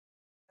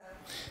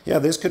Yeah,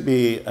 this could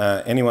be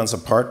anyone's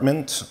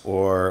apartment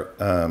or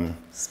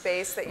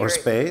Space that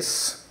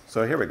space.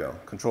 So here we go.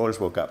 Controllers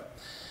woke up.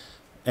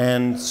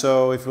 And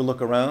so if we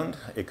look around,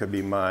 it could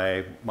be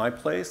my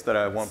place that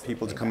I want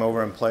people to come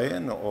over and play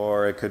in,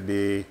 or it could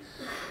be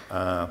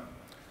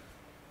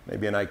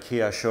maybe an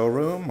IKEA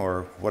showroom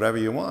or whatever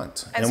you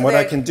want. And so what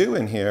I can do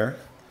in here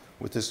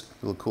with this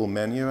little cool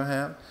menu I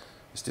have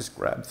is just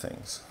grab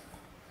things.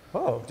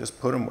 Oh. Just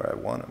put them where I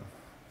want them.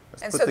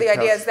 And so the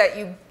idea is that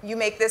you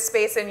make this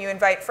space and you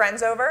invite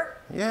friends over?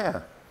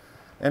 Yeah.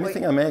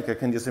 Anything I make, I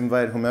can just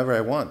invite whomever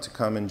I want to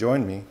come and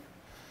join me.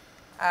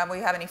 Will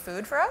you have any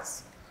food for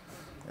us?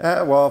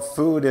 Well,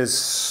 food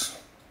is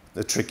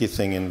the tricky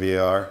thing in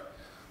VR.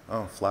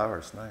 Oh,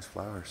 flowers, nice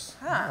flowers.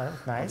 Huh. Oh,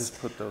 nice. I'll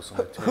just put those on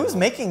the table. Who's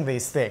making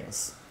these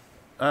things?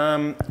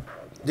 The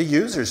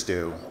users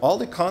do. All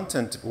the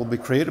content will be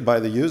created by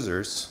the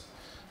users,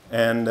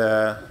 and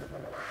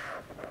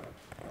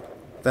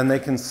then they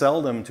can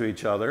sell them to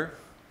each other.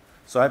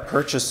 So I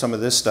purchased some of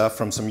this stuff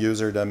from some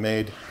user that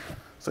made.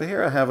 So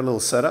here I have a little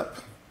setup.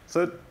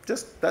 So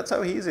that's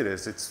how easy it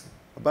is. It's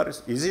about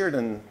as easier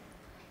than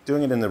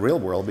doing it in the real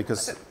world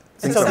because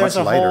things are much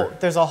lighter.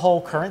 There's a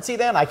whole currency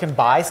then? I can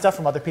buy stuff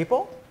from other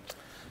people?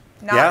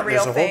 Not real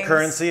there's a whole things.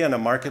 currency and a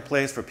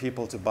marketplace for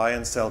people to buy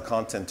and sell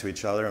content to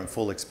each other and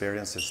full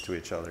experiences to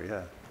each other,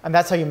 yeah. And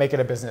that's how you make it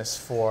a business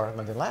for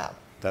Linden Lab?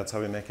 That's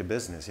how we make a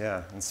business,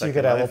 yeah. So you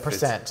get a little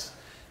percent?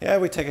 Yeah,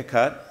 we take a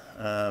cut.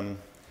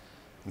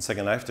 In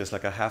Second Life, there's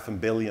like a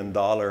 $500 million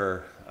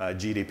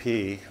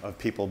GDP of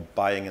people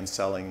buying and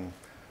selling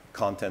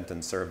content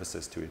and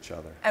services to each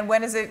other. And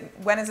when is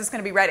this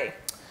going to be ready?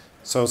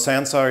 So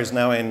Sansar is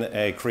now in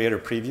a creator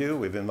preview.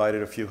 We've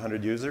invited a few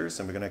hundred users,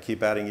 and we're going to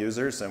keep adding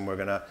users, and we're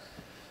going to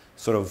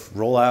sort of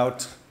roll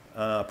out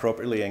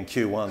appropriately in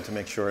Q1 to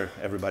make sure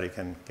everybody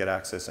can get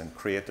access and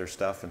create their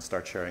stuff and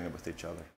start sharing it with each other.